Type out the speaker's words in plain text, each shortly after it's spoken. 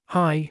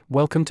Hi,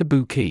 welcome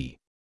to Key.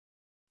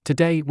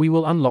 Today we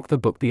will unlock the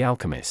book The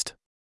Alchemist.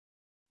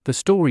 The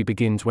story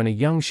begins when a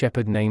young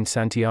shepherd named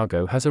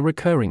Santiago has a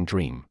recurring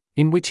dream,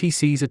 in which he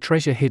sees a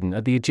treasure hidden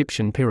at the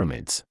Egyptian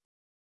pyramids.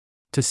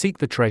 To seek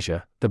the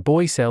treasure, the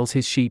boy sells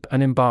his sheep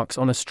and embarks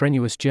on a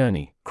strenuous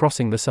journey,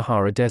 crossing the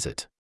Sahara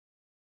Desert.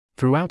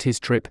 Throughout his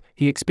trip,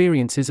 he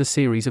experiences a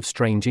series of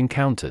strange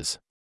encounters.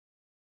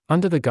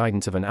 Under the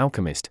guidance of an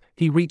alchemist,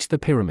 he reached the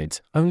pyramids,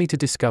 only to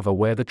discover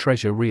where the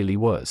treasure really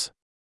was.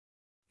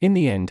 In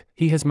the end,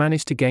 he has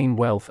managed to gain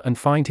wealth and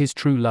find his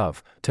true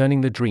love, turning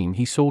the dream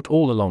he sought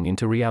all along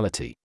into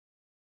reality.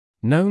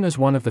 Known as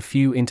one of the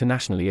few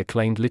internationally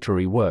acclaimed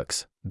literary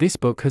works, this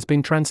book has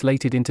been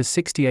translated into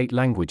 68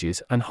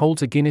 languages and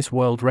holds a Guinness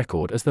World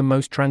Record as the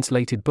most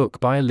translated book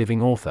by a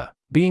living author.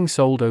 Being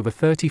sold over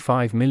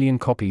 35 million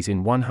copies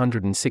in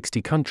 160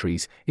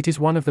 countries, it is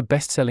one of the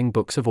best-selling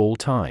books of all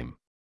time.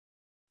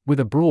 With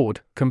a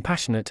broad,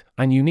 compassionate,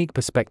 and unique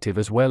perspective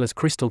as well as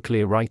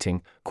crystal-clear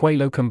writing,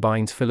 Coelho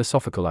combines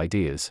philosophical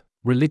ideas,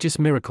 religious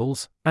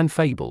miracles, and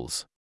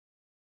fables.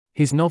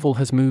 His novel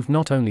has moved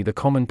not only the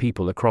common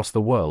people across the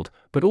world,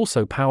 but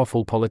also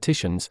powerful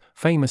politicians,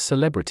 famous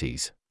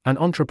celebrities, and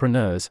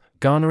entrepreneurs,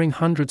 garnering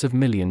hundreds of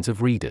millions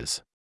of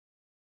readers.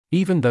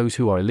 Even those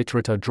who are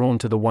illiterate are drawn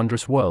to the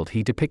wondrous world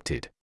he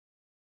depicted.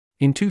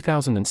 In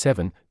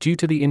 2007, due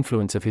to the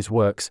influence of his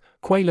works,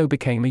 Coelho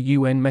became a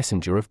UN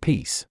messenger of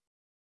peace.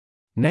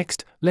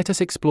 Next, let us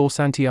explore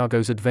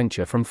Santiago's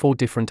adventure from 4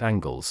 different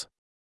angles.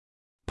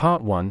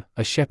 Part 1,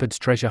 A Shepherd's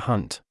Treasure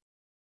Hunt.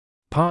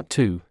 Part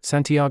 2,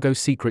 Santiago's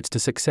Secrets to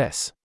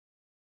Success.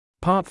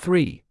 Part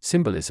 3,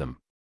 Symbolism.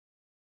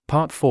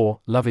 Part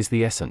 4, Love is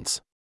the Essence.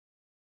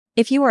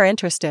 If you are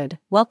interested,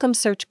 welcome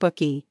search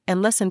Bookie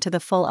and listen to the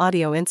full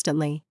audio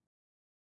instantly.